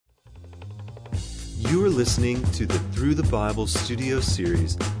You are listening to the Through the Bible studio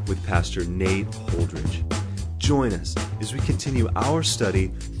series with Pastor Nate Holdridge. Join us as we continue our study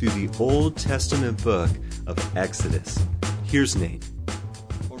through the Old Testament book of Exodus. Here's Nate.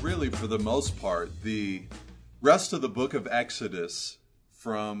 Well, really, for the most part, the rest of the book of Exodus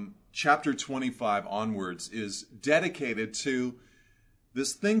from chapter 25 onwards is dedicated to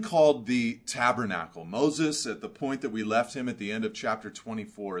this thing called the tabernacle. Moses, at the point that we left him at the end of chapter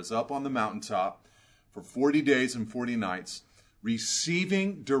 24, is up on the mountaintop for 40 days and 40 nights,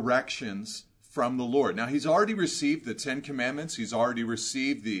 receiving directions from the Lord. Now, he's already received the Ten Commandments. He's already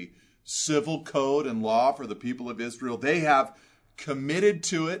received the civil code and law for the people of Israel. They have committed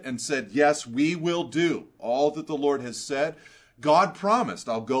to it and said, yes, we will do all that the Lord has said. God promised,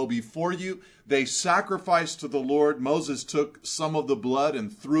 I'll go before you. They sacrificed to the Lord. Moses took some of the blood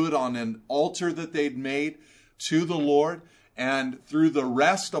and threw it on an altar that they'd made to the Lord, and threw the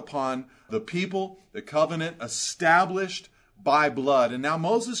rest upon the people, the covenant established by blood. And now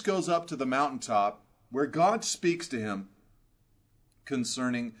Moses goes up to the mountaintop where God speaks to him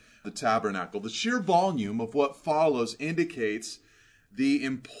concerning the tabernacle. The sheer volume of what follows indicates the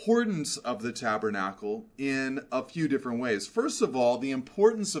importance of the tabernacle in a few different ways. First of all, the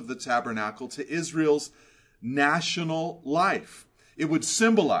importance of the tabernacle to Israel's national life. It would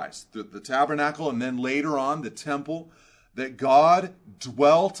symbolize the tabernacle and then later on the temple, that God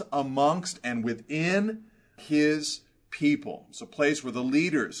dwelt amongst and within his people. It's a place where the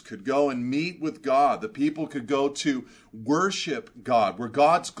leaders could go and meet with God. The people could go to worship God, where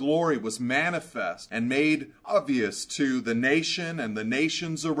God's glory was manifest and made obvious to the nation and the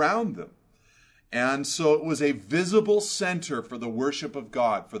nations around them. And so it was a visible center for the worship of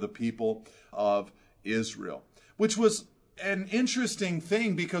God for the people of Israel, which was an interesting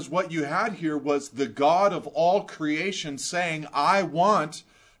thing, because what you had here was the God of all creation saying, I want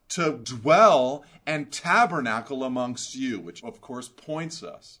to dwell and tabernacle amongst you, which of course points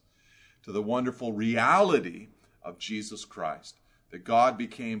us to the wonderful reality of Jesus Christ, that God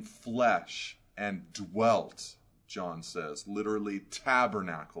became flesh and dwelt, John says, literally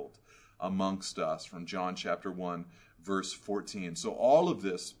tabernacled amongst us, from John chapter 1, verse 14. So all of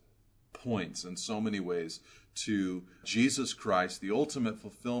this points in so many ways to Jesus Christ. The ultimate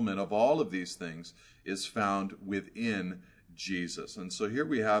fulfillment of all of these things is found within Jesus. And so here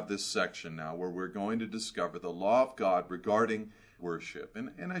we have this section now where we're going to discover the law of God regarding worship.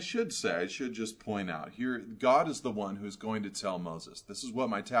 And I should just point out here, God is the one who's going to tell Moses, this is what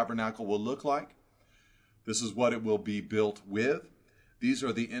my tabernacle will look like. This is what it will be built with. These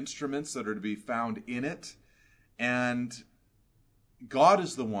are the instruments that are to be found in it. And God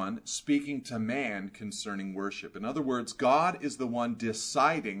is the one speaking to man concerning worship. In other words, God is the one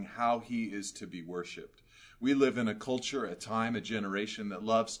deciding how he is to be worshiped. We live in a culture, a time, a generation that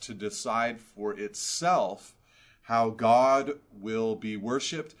loves to decide for itself how God will be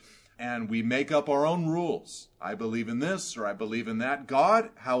worshiped, and we make up our own rules. I believe in this, or I believe in that. God,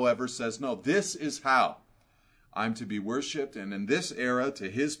 however, says, no, this is how I'm to be worshiped, and in this era,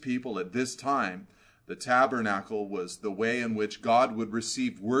 to his people at this time, the tabernacle was the way in which God would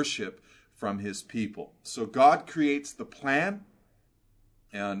receive worship from his people. So God creates the plan,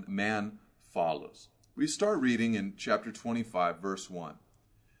 and man follows. We start reading in chapter 25, verse 1.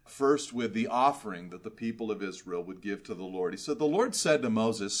 First, with the offering that the people of Israel would give to the Lord. He said, the Lord said to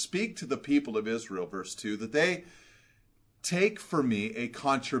Moses, speak to the people of Israel, verse 2, that they take for me a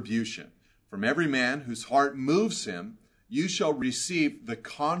contribution. From every man whose heart moves him, you shall receive the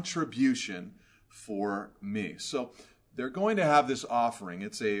contribution for me. So they're going to have this offering.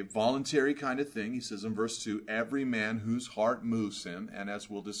 It's a voluntary kind of thing. He says in verse 2, every man whose heart moves him. And as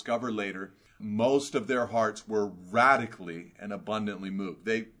we'll discover later, most of their hearts were radically and abundantly moved.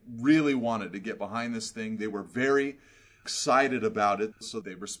 They really wanted to get behind this thing. They were very excited about it. So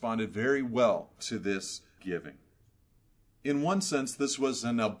they responded very well to this giving. In one sense, this was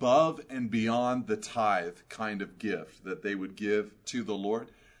an above and beyond the tithe kind of gift that they would give to the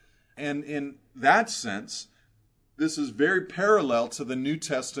Lord. And in that sense, this is very parallel to the New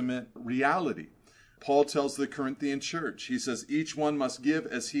Testament reality. Paul tells the Corinthian church, he says, each one must give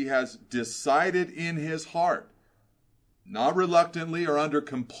as he has decided in his heart, not reluctantly or under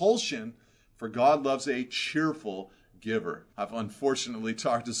compulsion, for God loves a cheerful giver. I've unfortunately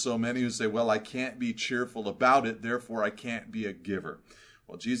talked to so many who say, well, I can't be cheerful about it, therefore I can't be a giver.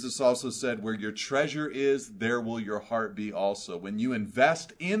 Well, Jesus also said, where your treasure is, there will your heart be also. When you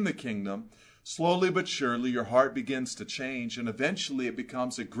invest in the kingdom, slowly but surely your heart begins to change, and eventually it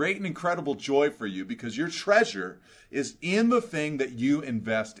becomes a great and incredible joy for you because your treasure is in the thing that you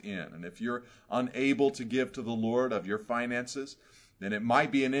invest in. And if you're unable to give to the Lord of your finances, then it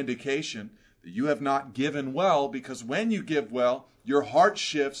might be an indication that you have not given well, because when you give well, your heart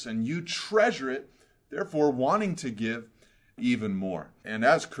shifts and you treasure it, therefore wanting to give even more. And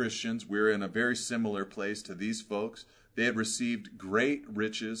as Christians, we're in a very similar place to these folks. They had received great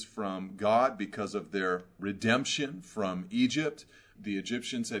riches from God because of their redemption from Egypt. The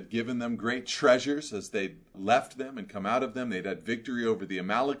Egyptians had given them great treasures as they left them and come out of them. They'd had victory over the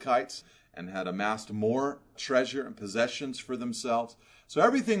Amalekites and had amassed more treasure and possessions for themselves. So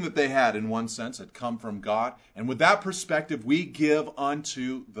everything that they had, in one sense, had come from God. And with that perspective, we give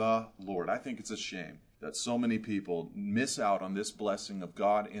unto the Lord. I think it's a shame that so many people miss out on this blessing of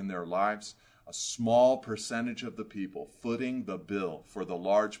God in their lives. A small percentage of the people footing the bill for the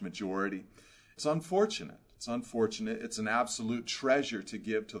large majority. It's unfortunate. It's unfortunate. It's an absolute treasure to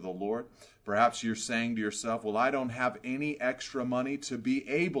give to the Lord. Perhaps you're saying to yourself, well, I don't have any extra money to be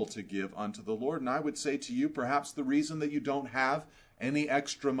able to give unto the Lord. And I would say to you, perhaps the reason that you don't have any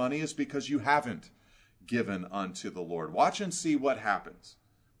extra money is because you haven't given unto the Lord. Watch and see what happens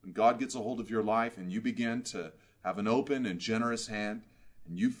when God gets a hold of your life and you begin to have an open and generous hand,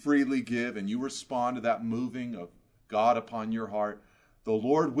 and you freely give and you respond to that moving of God upon your heart. The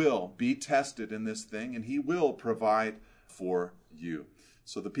Lord will be tested in this thing, and he will provide for you.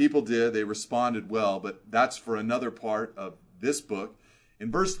 So the people did. They responded well, but that's for another part of this book.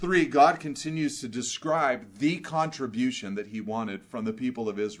 In verse 3, God continues to describe the contribution that he wanted from the people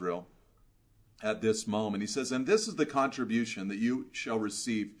of Israel at this moment. He says, and this is the contribution that you shall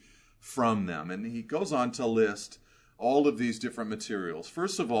receive from them. And he goes on to list all of these different materials.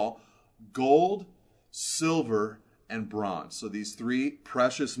 First of all, gold, silver, and bronze. So these three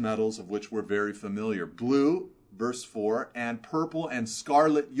precious metals of which we're very familiar. Blue, verse 4, and purple and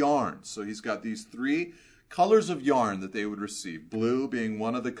scarlet yarn. So he's got these three colors of yarn that they would receive. Blue being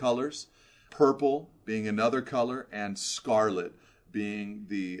one of the colors, purple being another color, and scarlet being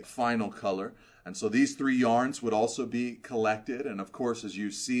the final color. And so these three yarns would also be collected. And of course, as you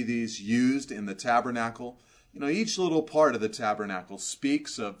see these used in the tabernacle, each little part of the tabernacle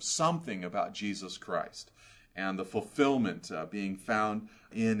speaks of something about Jesus Christ and the fulfillment being found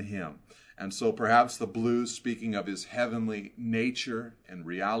in him. And so perhaps the blue speaking of his heavenly nature and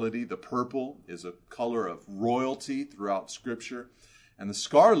reality. The purple is a color of royalty throughout Scripture. And the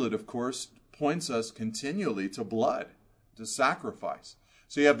scarlet, of course, points us continually to blood, to sacrifice.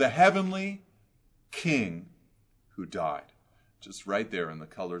 So you have the heavenly king who died, just right there in the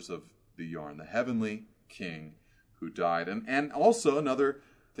colors of the yarn. The heavenly king who died. And also another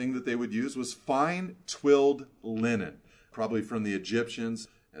thing that they would use was fine twilled linen, probably from the Egyptians.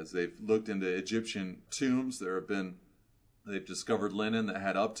 As they've looked into Egyptian tombs, they've discovered linen that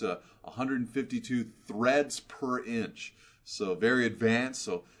had up to 152 threads per inch. So very advanced.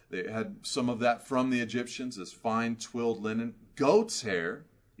 So they had some of that from the Egyptians as fine twilled linen. Goat's hair,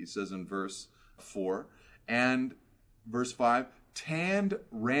 he says in verse 4, and verse 5, tanned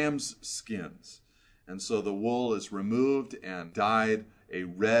ram's skins. And so the wool is removed and dyed a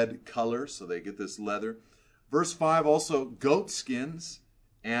red color, so they get this leather. Verse 5, also goat skins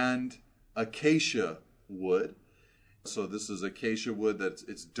and acacia wood. So this is acacia wood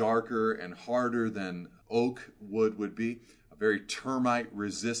it's darker and harder than oak wood would be, a very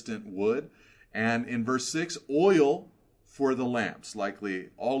termite-resistant wood. And in verse 6, oil for the lamps, likely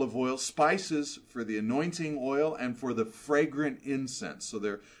olive oil, spices for the anointing oil, and for the fragrant incense. So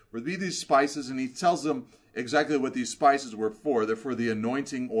there would be these spices, and he tells them exactly what these spices were for. They're for the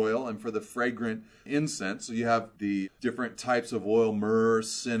anointing oil and for the fragrant incense. So you have the different types of oil: myrrh,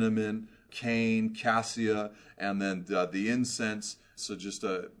 cinnamon, cane, cassia, and then the incense. So just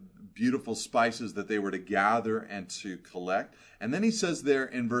beautiful spices that they were to gather and to collect. And then he says there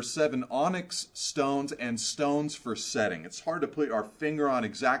in verse 7, onyx stones and stones for setting. It's hard to put our finger on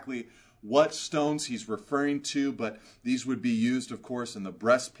exactly what stones he's referring to, but these would be used, of course, in the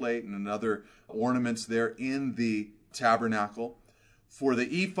breastplate and in other ornaments there in the tabernacle. For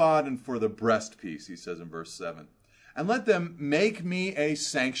the ephod and for the breastpiece, he says in verse 7. And let them make me a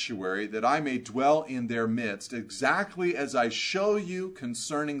sanctuary, that I may dwell in their midst, exactly as I show you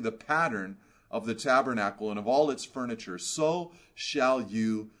concerning the pattern of the tabernacle and of all its furniture, so shall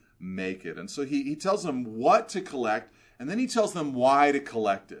you make it. And so he tells them what to collect, and then he tells them why to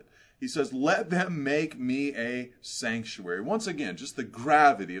collect it. He says, let them make me a sanctuary. Once again, just the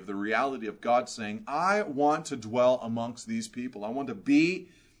gravity of the reality of God saying, I want to dwell amongst these people. I want to be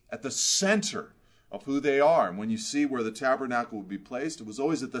at the center of who they are. And when you see where the tabernacle would be placed, it was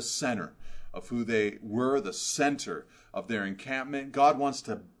always at the center of who they were, the center of their encampment. God wants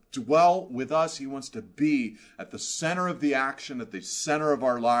to dwell with us. He wants to be at the center of the action, at the center of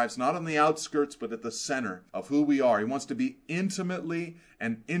our lives, not on the outskirts, but at the center of who we are. He wants to be intimately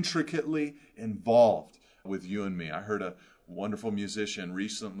and intricately involved with you and me. I heard a wonderful musician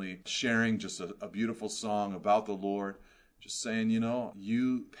recently sharing just a beautiful song about the Lord, just saying,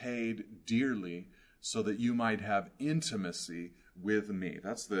 you paid dearly so that you might have intimacy with me.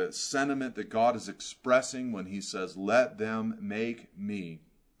 That's the sentiment that God is expressing when he says, let them make me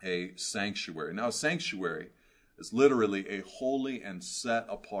a sanctuary. Now, a sanctuary is literally a holy and set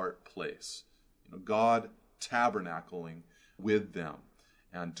apart place. God tabernacling with them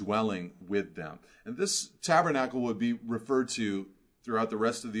and dwelling with them. And this tabernacle would be referred to throughout the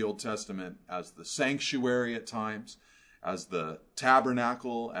rest of the Old Testament as the sanctuary at times, as the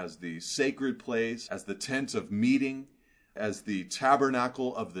tabernacle, as the sacred place, as the tent of meeting, as the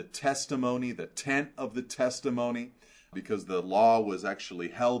tabernacle of the testimony, the tent of the testimony, because the law was actually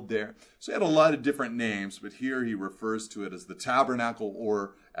held there. So it had a lot of different names, but here he refers to it as the tabernacle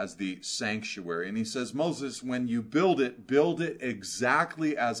or as the sanctuary. And he says, Moses, when you build it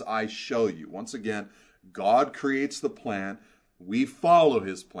exactly as I show you. Once again, God creates the plan. We follow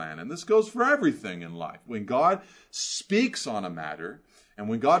his plan. And this goes for everything in life. When God speaks on a matter, and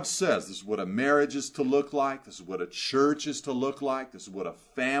when God says this is what a marriage is to look like, this is what a church is to look like, this is what a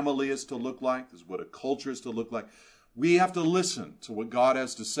family is to look like, this is what a culture is to look like, we have to listen to what God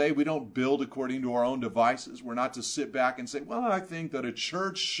has to say. We don't build according to our own devices. We're not to sit back and say, well, I think that a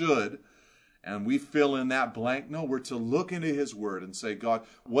church should, and we fill in that blank. No, we're to look into his word and say, God,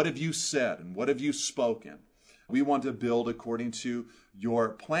 what have you said and what have you spoken? We want to build according to your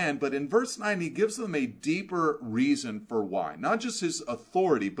plan. But in verse 9, he gives them a deeper reason for why. Not just his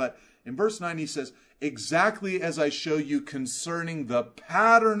authority, but in verse 9 he says, exactly as I show you concerning the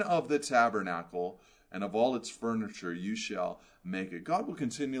pattern of the tabernacle and of all its furniture, you shall make it. God will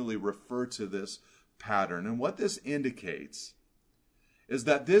continually refer to this pattern. And what this indicates is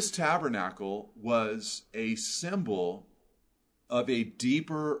that this tabernacle was a symbol of a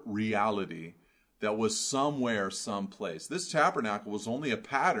deeper reality that was somewhere, someplace. This tabernacle was only a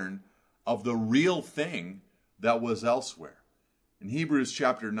pattern of the real thing that was elsewhere. In Hebrews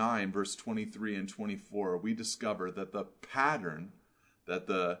chapter 9, verse 23 and 24, we discover that the pattern that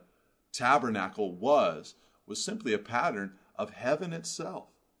the tabernacle was simply a pattern of heaven itself.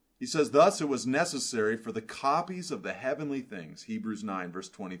 He says, thus it was necessary for the copies of the heavenly things, Hebrews 9, verse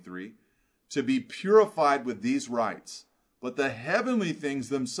 23, to be purified with these rites, but the heavenly things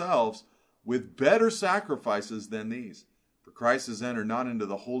themselves with better sacrifices than these. For Christ has entered not into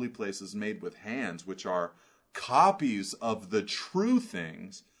the holy places made with hands, which are copies of the true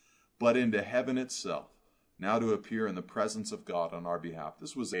things, but into heaven itself, now to appear in the presence of God on our behalf.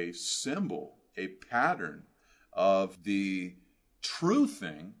 This was a symbol, a pattern of the true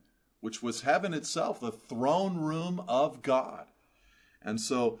thing, which was heaven itself, the throne room of God. And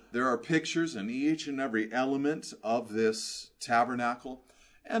so there are pictures in each and every element of this tabernacle.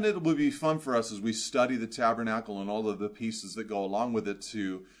 And it will be fun for us as we study the tabernacle and all of the pieces that go along with it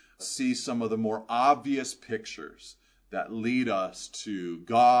to see some of the more obvious pictures that lead us to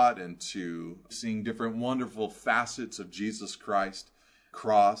God and to seeing different wonderful facets of Jesus Christ,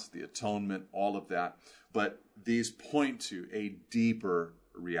 cross, the atonement, all of that. But these point to a deeper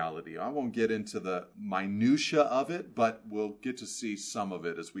reality. I won't get into the minutia of it, but we'll get to see some of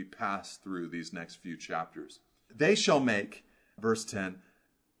it as we pass through these next few chapters. They shall make, verse 10,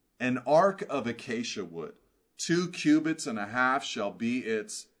 an ark of acacia wood. 2 cubits and a half shall be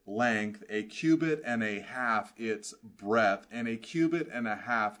its length, 1 cubit and a half its breadth, and 1 cubit and a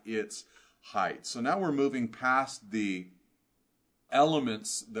half its height. So now we're moving past the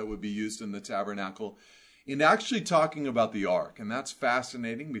elements that would be used in the tabernacle and actually talking about the ark. And that's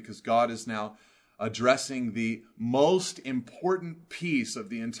fascinating because God is now addressing the most important piece of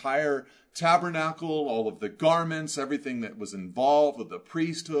the entire tabernacle, all of the garments, everything that was involved with the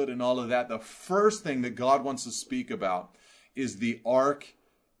priesthood and all of that. The first thing that God wants to speak about is the ark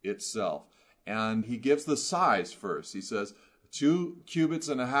itself. And he gives the size first. He says, 2 cubits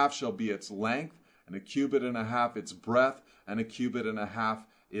and a half shall be its length, and 1 cubit and a half its breadth, and 1 cubit and a half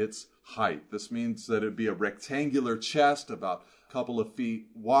its height. This means that it'd be a rectangular chest about a couple of feet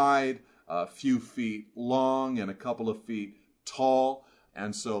wide, a few feet long, and a couple of feet tall.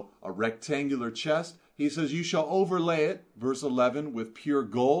 And so a rectangular chest. He says, you shall overlay it, verse 11, with pure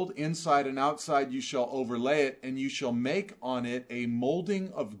gold. Inside and outside you shall overlay it, and you shall make on it a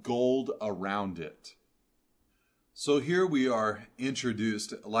molding of gold around it. So here we are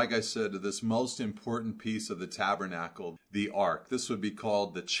introduced, like I said, to this most important piece of the tabernacle, the ark. This would be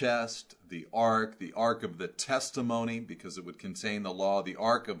called the chest, the ark of the testimony, because it would contain the law, the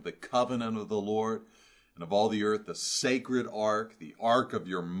ark of the covenant of the Lord and of all the earth, the sacred ark, the ark of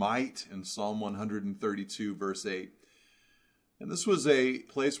your might in Psalm 132, verse 8. And this was a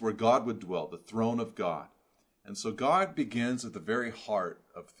place where God would dwell, the throne of God. And so God begins at the very heart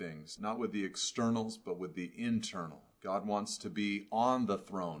of things, not with the externals, but with the internal. God wants to be on the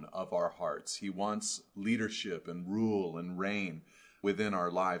throne of our hearts. He wants leadership and rule and reign within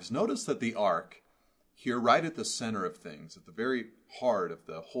our lives. Notice that the ark, here right at the center of things, at the very heart of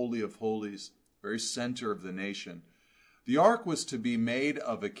the Holy of Holies, very center of the nation, the ark was to be made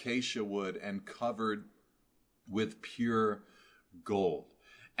of acacia wood and covered with pure gold.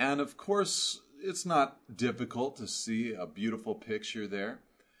 And of course, it's not difficult to see a beautiful picture there.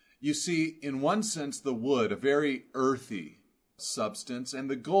 You see, in one sense, the wood, a very earthy substance, and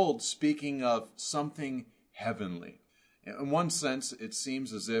the gold speaking of something heavenly. In one sense, it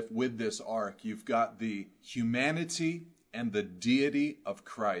seems as if with this ark, you've got the humanity and the deity of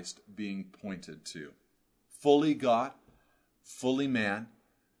Christ being pointed to. Fully God, fully man,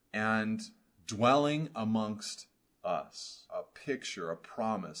 and dwelling amongst us. A picture, a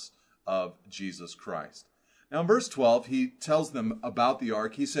promise of Jesus Christ. Now in verse 12, he tells them about the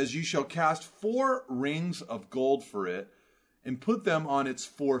ark. He says, "You shall cast 4 rings of gold for it and put them on its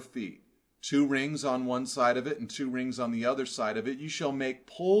 4 feet. 2 rings on one side of it and 2 rings on the other side of it. You shall make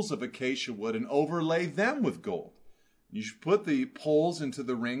poles of acacia wood and overlay them with gold. You should put the poles into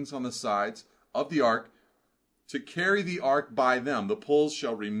the rings on the sides of the ark to carry the ark by them. The poles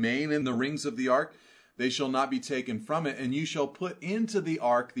shall remain in the rings of the ark. They shall not be taken from it. And you shall put into the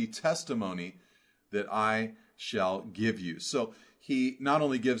ark the testimony that I shall give you." So he not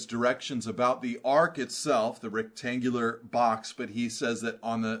only gives directions about the ark itself, the rectangular box, but he says that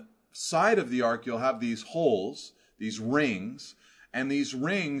on the side of the ark you'll have these holes, these rings, and these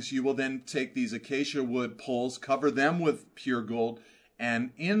rings you will then take these acacia wood poles, cover them with pure gold,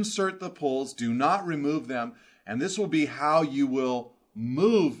 and insert the poles. Do not remove them. And this will be how you will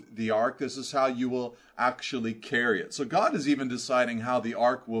move the ark. This is how you will actually carry it. So God is even deciding how the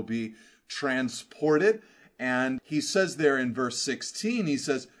ark will be transported. And he says there in verse 16, he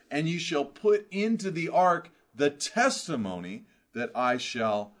says, "And you shall put into the ark the testimony that I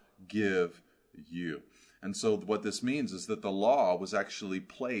shall give you." And so what this means is that the law was actually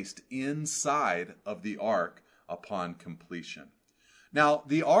placed inside of the ark upon completion. Now,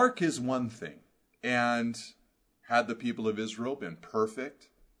 the ark is one thing, and had the people of Israel been perfect,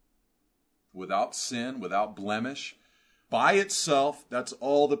 without sin, without blemish, by itself, that's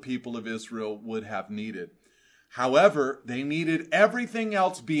all the people of Israel would have needed. However, they needed everything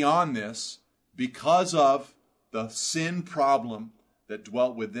else beyond this because of the sin problem that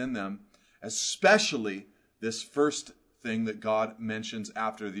dwelt within them, especially this first thing that God mentions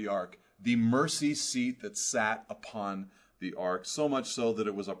after the ark, the mercy seat that sat upon the ark, so much so that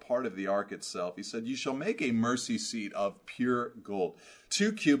it was a part of the ark itself. He said, "You shall make a mercy seat of pure gold.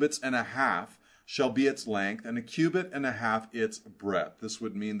 2 cubits and a half shall be its length, and 1.5 cubits its breadth." This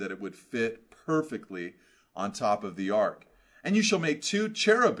would mean that it would fit perfectly on top of the ark. "And you shall make 2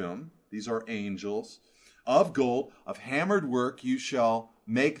 cherubim," these are angels, "of gold, of hammered work you shall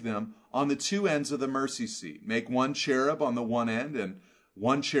make them on the 2 ends of the mercy seat. Make 1 cherub on the one end, and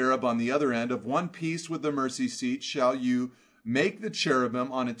 1 cherub on the other end. Of one piece with the mercy seat shall you make the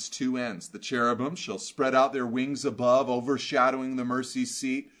cherubim on its 2 ends. The cherubim shall spread out their wings above, overshadowing the mercy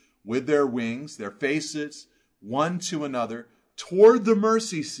seat with their wings, their faces one to another. Toward the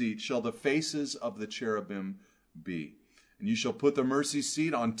mercy seat shall the faces of the cherubim be. And you shall put the mercy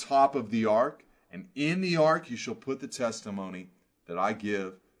seat on top of the ark, and in the ark you shall put the testimony that I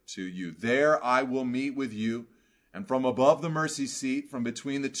give to you. There I will meet with you. And from above the mercy seat, from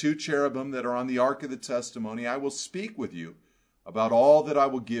between the 2 cherubim that are on the ark of the testimony, I will speak with you about all that I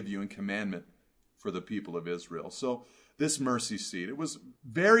will give you in commandment for the people of Israel." So this mercy seat, it was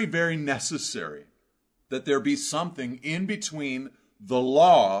very, very necessary that there be something in between the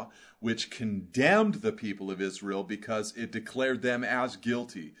law, which condemned the people of Israel because it declared them as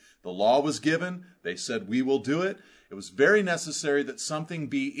guilty. The law was given. They said, "We will do it." It was very necessary that something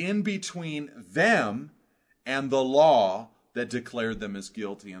be in between them and the law that declared them as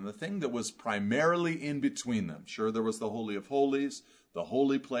guilty. And the thing that was primarily in between them, sure, there was the Holy of Holies, the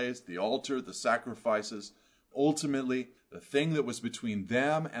holy place, the altar, the sacrifices. Ultimately, the thing that was between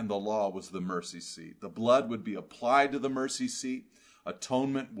them and the law was the mercy seat. The blood would be applied to the mercy seat.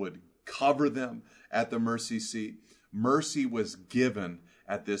 Atonement would cover them at the mercy seat. Mercy was given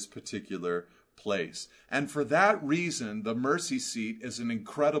at this particular place. And for that reason, the mercy seat is an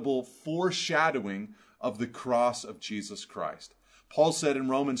incredible foreshadowing of the cross of Jesus Christ. Paul said in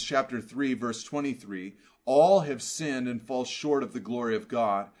Romans chapter 3, verse 23, all have sinned and fall short of the glory of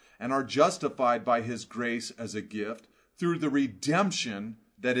God and are justified by his grace as a gift through the redemption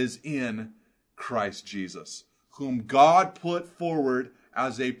that is in Christ Jesus, whom God put forward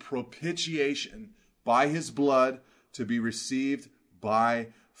as a propitiation by his blood to be received by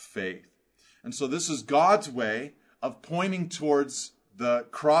faith. And so this is God's way of pointing towards the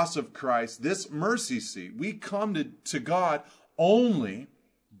cross of Christ, this mercy seat. We come to God only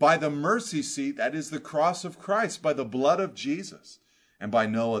by the mercy seat that is the cross of Christ, by the blood of Jesus, and by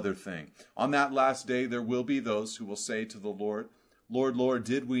no other thing. On that last day, there will be those who will say to the Lord, Lord, Lord,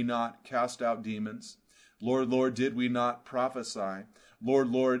 did we not cast out demons? Lord, Lord, did we not prophesy? Lord,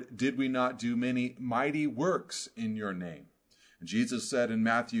 Lord, did we not do many mighty works in your name? And Jesus said in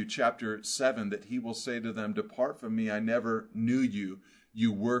Matthew chapter 7 that he will say to them, depart from me, I never knew you,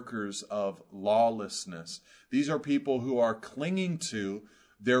 you workers of lawlessness. These are people who are clinging to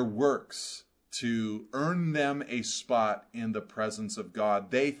their works to earn them a spot in the presence of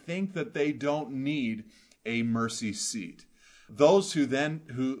God. They think that they don't need a mercy seat. Those who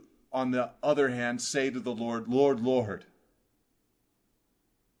on the other hand, say to the Lord, Lord, Lord,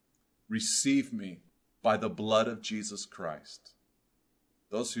 receive me by the blood of Jesus Christ.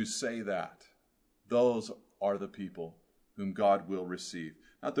 Those who say that, those are the people whom God will receive.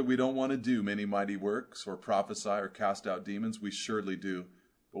 Not that we don't want to do many mighty works or prophesy or cast out demons. We surely do.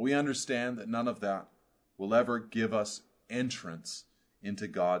 But we understand that none of that will ever give us entrance into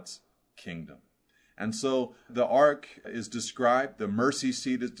God's kingdom. And so the ark is described, the mercy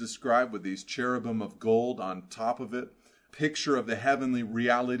seat is described with these cherubim of gold on top of it. Picture of the heavenly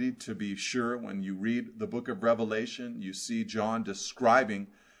reality, to be sure. When you read the book of Revelation, you see John describing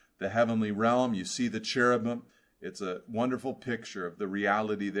the heavenly realm. You see the cherubim. It's a wonderful picture of the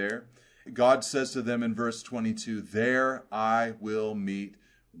reality there. God says to them in verse 22, there I will meet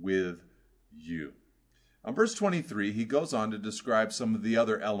with you. On verse 23, he goes on to describe some of the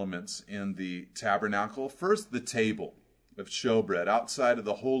other elements in the tabernacle. First, the table of showbread outside of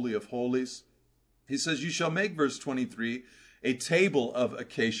the Holy of Holies. He says, you shall make, verse 23, a table of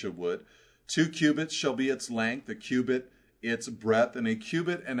acacia wood. 2 cubits shall be its length, a cubit its breadth, and a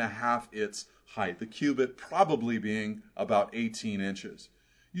cubit and a half its height. The cubit probably being about 18 inches.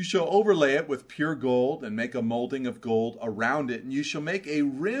 You shall overlay it with pure gold and make a molding of gold around it. And you shall make a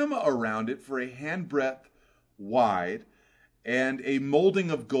rim around it for a handbreadth wide and a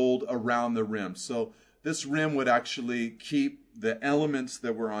molding of gold around the rim. So this rim would actually keep the elements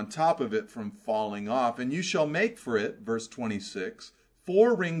that were on top of it from falling off. And you shall make for it, verse 26,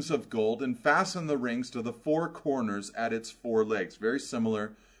 4 rings of gold and fasten the rings to the 4 corners at its 4 legs. Very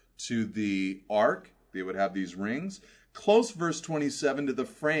similar to the ark. They would have these rings. Close, verse 27, to the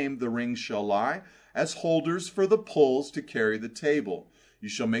frame the rings shall lie as holders for the poles to carry the table. You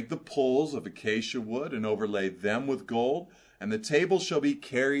shall make the poles of acacia wood and overlay them with gold, and the table shall be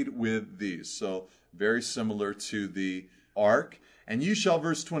carried with these. So very similar to the ark. And you shall,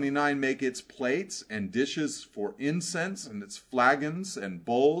 verse 29, make its plates and dishes for incense, and its flagons and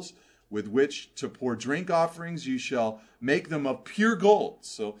bowls with which to pour drink offerings. You shall make them of pure gold.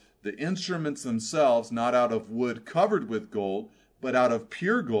 So the instruments themselves, not out of wood covered with gold, but out of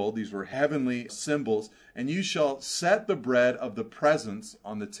pure gold. These were heavenly symbols. And you shall set the bread of the presence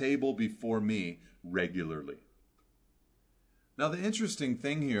on the table before me regularly. Now, the interesting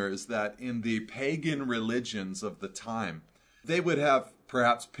thing here is that in the pagan religions of the time, they would have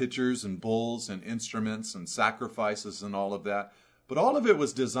perhaps pitchers and bowls and instruments and sacrifices and all of that. But all of it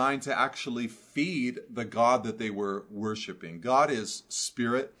was designed to actually feed the God that they were worshiping. God is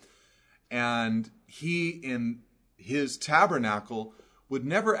spirit, and he, in his tabernacle, would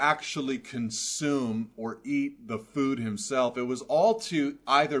never actually consume or eat the food himself. It was all to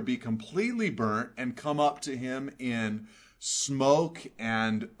either be completely burnt and come up to him in smoke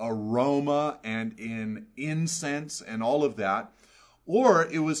and aroma and in incense and all of that, or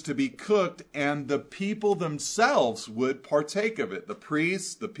it was to be cooked and the people themselves would partake of it. The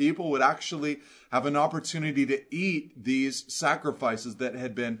priests, the people would actually have an opportunity to eat these sacrifices that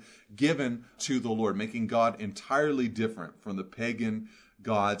had been given to the Lord, making God entirely different from the pagan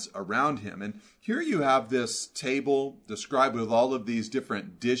gods around him. And here you have this table described with all of these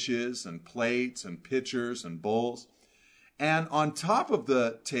different dishes and plates and pitchers and bowls. And on top of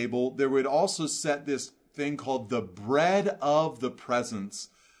the table, there would also set this thing called the bread of the presence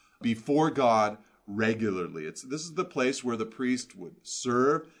before God regularly. This is the place where the priest would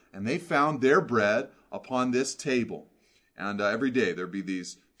serve, and they found their bread upon this table. And every day there'd be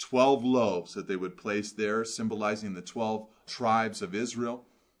these 12 loaves that they would place there, symbolizing the 12 tribes of Israel.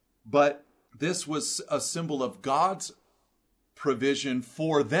 But this was a symbol of God's provision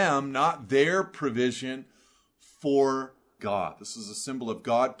for them, not their provision for God. This is a symbol of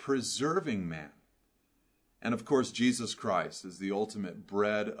God preserving man. And of course, Jesus Christ is the ultimate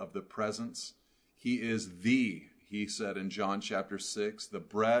bread of the presence. He is he said in John chapter 6, the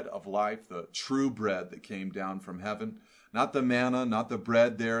bread of life, the true bread that came down from heaven. Not the manna, not the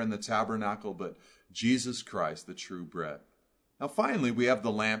bread there in the tabernacle, but Jesus Christ, the true bread. Now finally, we have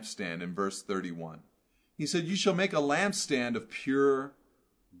the lampstand in verse 31. He said, "You shall make a lampstand of pure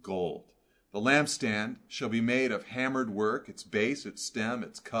gold. The lampstand shall be made of hammered work, its base, its stem,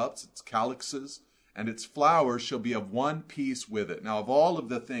 its cups, its calyxes, and its flowers shall be of one piece with it." Now, of all of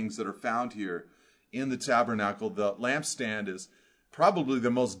the things that are found here in the tabernacle, the lampstand is probably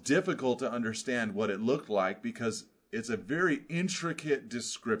the most difficult to understand what it looked like, because it's a very intricate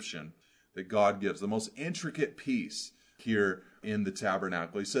description that God gives, the most intricate piece here in the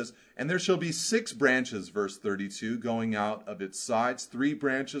tabernacle. He says, "And there shall be 6 branches," verse 32, "going out of its sides, 3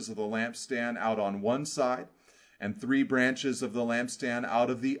 branches of the lampstand out on one side, and 3 branches of the lampstand out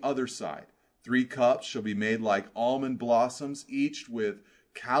of the other side. 3 cups shall be made like almond blossoms, each with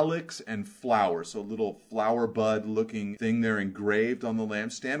calyx and flower." So a little flower bud looking thing there engraved on the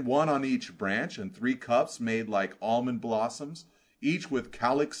lampstand, 1 on each branch, and 3 cups made like almond blossoms, each with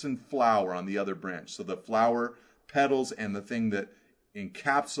calyx and flower on the other branch. So the flower petals and the thing that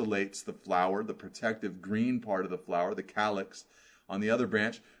encapsulates the flower, the protective green part of the flower, the calyx on the other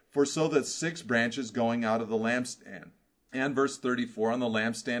branch, for so that 6 branches going out of the lampstand. And verse 34, on the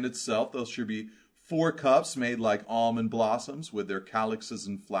lampstand itself, those should be 4 cups made like almond blossoms with their calyxes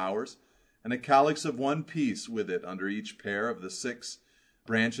and flowers, and a calyx of 1 piece with it under each pair of the 6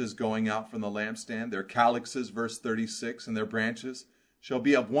 branches going out from the lampstand. Their calyxes, verse 36, and their branches shall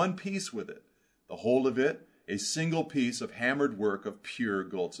be of 1 piece with it. The whole of it, a single piece of hammered work of pure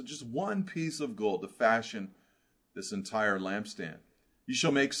gold. So just 1 piece of gold to fashion this entire lampstand. You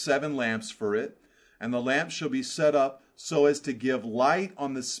shall make 7 lamps for it, and the lamps shall be set up so as to give light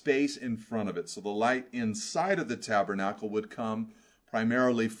on the space in front of it. So the light inside of the tabernacle would come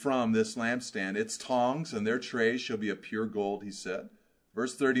primarily from this lampstand. Its tongs and their trays shall be of pure gold, he said.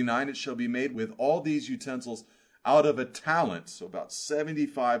 Verse 39, it shall be made with all these utensils out of a talent, so about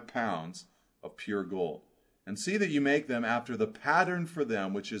 75 pounds of pure gold. And see that you make them after the pattern for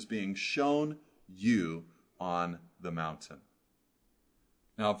them which is being shown you on the mountain.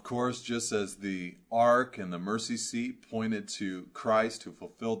 Now, of course, just as the ark and the mercy seat pointed to Christ who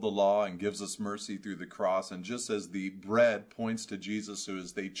fulfilled the law and gives us mercy through the cross, and just as the bread points to Jesus who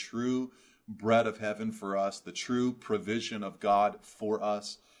is the true bread of heaven for us, the true provision of God for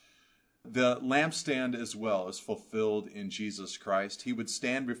us, the lampstand as well is fulfilled in Jesus Christ. He would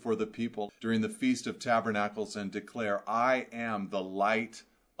stand before the people during the Feast of Tabernacles and declare, "I am the light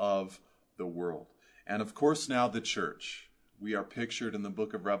of the world." And of course now the church, we are pictured in the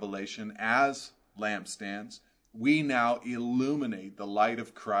book of Revelation as lampstands. We now illuminate the light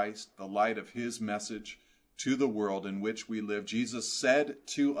of Christ, the light of his message to the world in which we live. Jesus said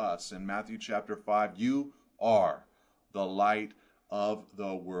to us in Matthew chapter 5, "You are the light of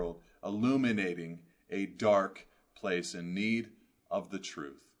the world," illuminating a dark place in need of the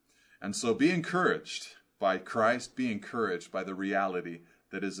truth. And so be encouraged by Christ, be encouraged by the reality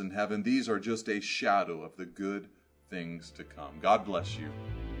that is in heaven. These are just a shadow of the good things to come. God bless you,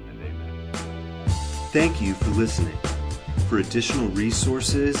 and amen. Thank you for listening. For additional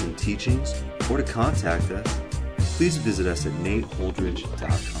resources and teachings, or to contact us, please visit us at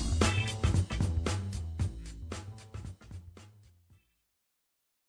nateholdridge.com.